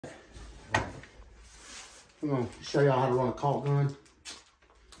I'm gonna show y'all how to run a caulk gun.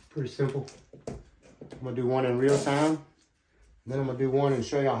 Pretty simple. I'm gonna do one in real time. Then I'm gonna do one and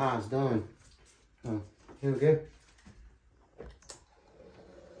show y'all how it's done. Here we go.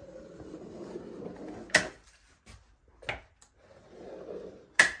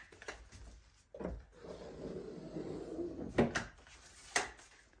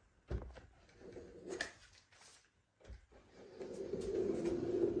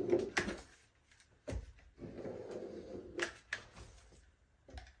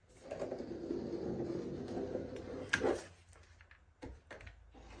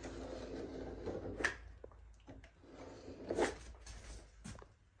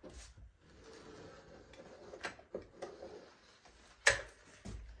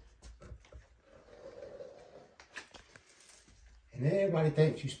 And everybody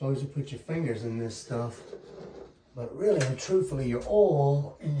thinks you're supposed to put your fingers in this stuff, but really and truthfully, your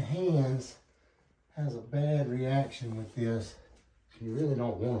oil in your hands has a bad reaction with this. You really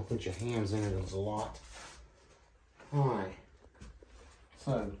don't want to put your hands in it a lot. All right,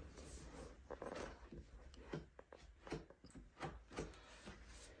 so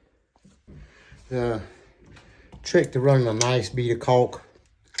the trick to running a nice bead of caulk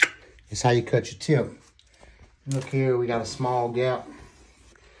is how you cut your tip. Look here, we got a small gap,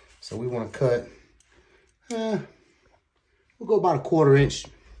 so we want to cut, we'll go about a 1/4 inch,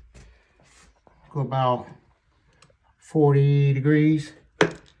 go about 40 degrees,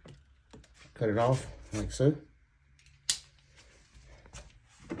 cut it off like so.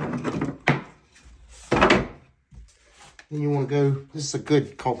 Then you want to go, this is a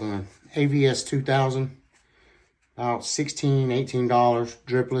good caulk gun, AVS 2000, about $16, $18,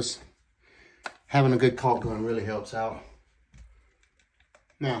 dripless. Having a good caulk gun really helps out.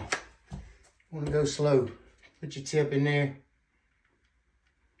 Now, you want to go slow. Put your tip in there.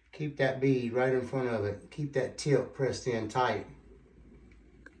 Keep that bead right in front of it. Keep that tip pressed in tight.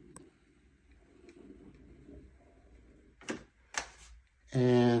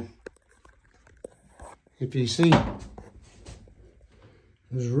 And if you see,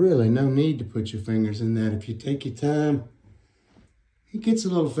 there's really no need to put your fingers in that. If you take your time, it gets a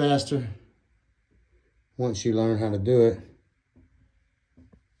little faster once you learn how to do it.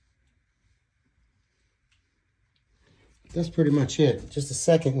 That's pretty much it. Just a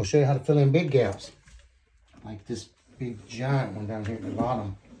second, we'll show you how to fill in big gaps. Like this big giant one down here at the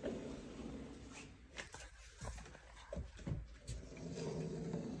bottom.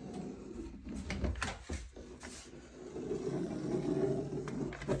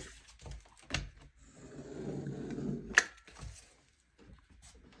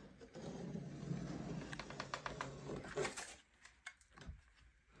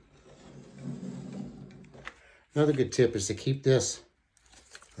 Another good tip is to keep this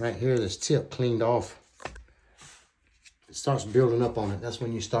right here, this tip cleaned off. It starts building up on it. That's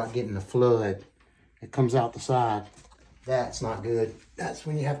when you start getting the flood. It comes out the side. That's not good. That's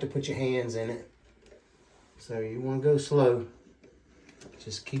when you have to put your hands in it. So you want to go slow.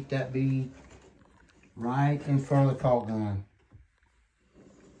 Just keep that bead right in front of the caulk gun.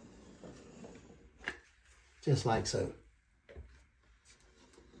 Just like so.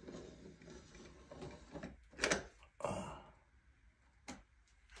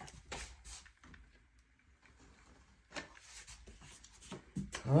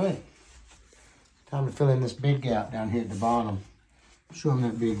 All right, time to fill in this big gap down here at the bottom. Show them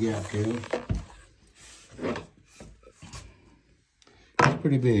that big gap, Kevin. It's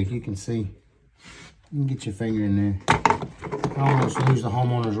pretty big, you can see. You can get your finger in there. I almost use the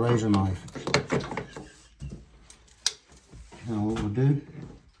homeowner's razor knife. Now what we'll do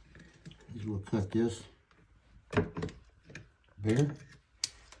is we'll cut this bigger,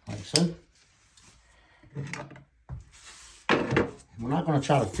 like so. We're not going to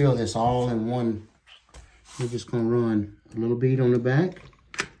try to fill this all in one. We're just going to run a little bead on the back,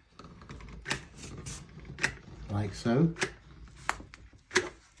 like so.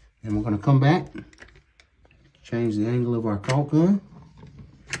 And we're going to come back, change the angle of our caulk gun.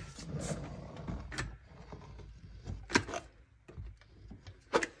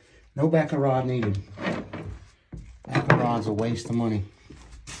 No backer rod needed. Backer rod's a waste of money.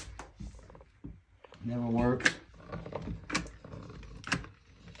 Never works.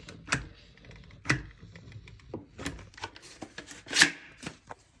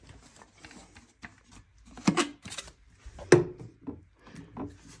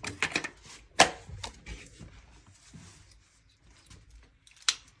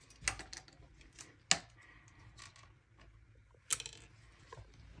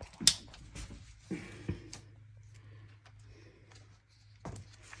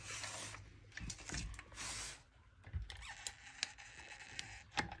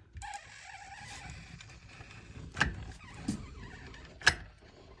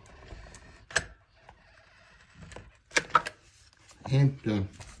 And done.